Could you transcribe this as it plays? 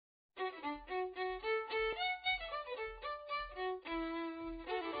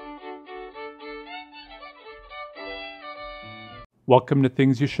Welcome to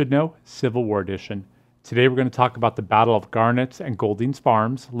Things You Should Know, Civil War Edition. Today we're going to talk about the Battle of Garnett and Goldings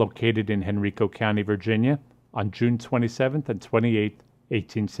Farms, located in Henrico County, Virginia, on June 27th and 28th,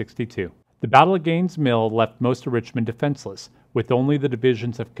 1862. The Battle of Gaines' Mill left most of Richmond defenseless, with only the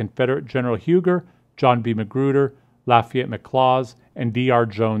divisions of Confederate General Huger, John B. Magruder, Lafayette McLaws, and D.R.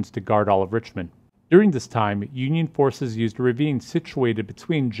 Jones to guard all of Richmond. During this time, Union forces used a ravine situated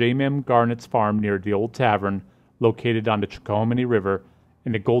between J.M. Garnett's farm near the Old Tavern, located on the Chickahominy River,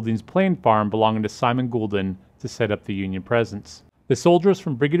 and the Goldings Plain farm belonging to Simon Goulden to set up the Union presence. The soldiers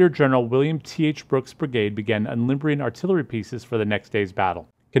from Brigadier General William T.H. Brooks' brigade began unlimbering artillery pieces for the next day's battle.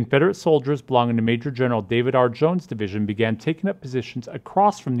 Confederate soldiers belonging to Major General David R. Jones' division began taking up positions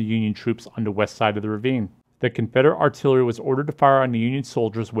across from the Union troops on the west side of the ravine. The Confederate artillery was ordered to fire on the Union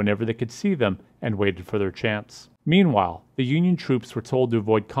soldiers whenever they could see them and waited for their chance. Meanwhile, the Union troops were told to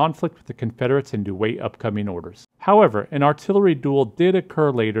avoid conflict with the Confederates and to wait upcoming orders. However, an artillery duel did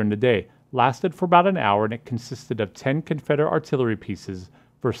occur later in the day, lasted for about an hour, and it consisted of 10 Confederate artillery pieces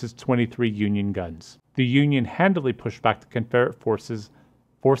versus 23 Union guns. The Union handily pushed back the Confederate forces,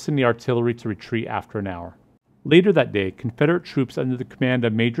 forcing the artillery to retreat after an hour. Later that day, Confederate troops under the command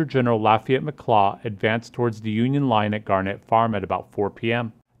of Major General Lafayette McLaws advanced towards the Union line at Garnett Farm at about 4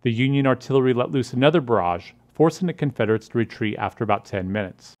 p.m. The Union artillery let loose another barrage, forcing the Confederates to retreat after about 10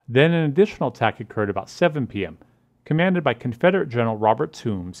 minutes. Then an additional attack occurred about 7 p.m., commanded by Confederate General Robert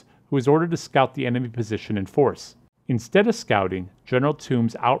Toombs, who was ordered to scout the enemy position in force. Instead of scouting, General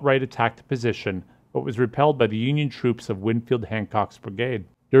Toombs outright attacked the position, but was repelled by the Union troops of Winfield Hancock's brigade.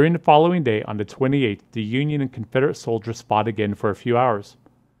 During the following day, on the 28th, the Union and Confederate soldiers fought again for a few hours.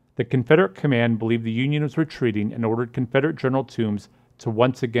 The Confederate command believed the Union was retreating and ordered Confederate General Toombs to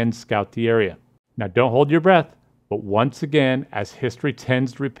once again scout the area. Now don't hold your breath, but once again, as history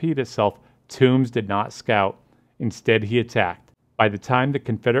tends to repeat itself, Toombs did not scout. Instead, he attacked. By the time the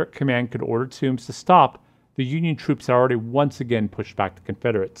Confederate command could order Toombs to stop, the Union troops had already once again pushed back the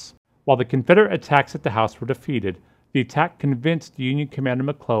Confederates. While the Confederate attacks at the house were defeated, the attack convinced Union Commander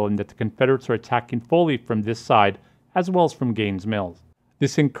McClellan that the Confederates were attacking fully from this side as well as from Gaines' Mills.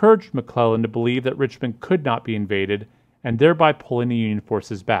 This encouraged McClellan to believe that Richmond could not be invaded, and thereby pulling the Union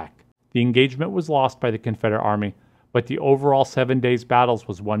forces back. The engagement was lost by the Confederate Army, but the overall 7 days' battles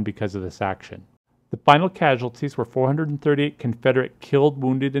was won because of this action. The final casualties were 438 Confederate killed,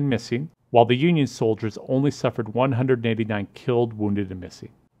 wounded, and missing, while the Union soldiers only suffered 189 killed, wounded, and missing.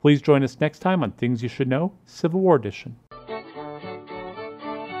 Please join us next time on Things You Should Know, Civil War Edition.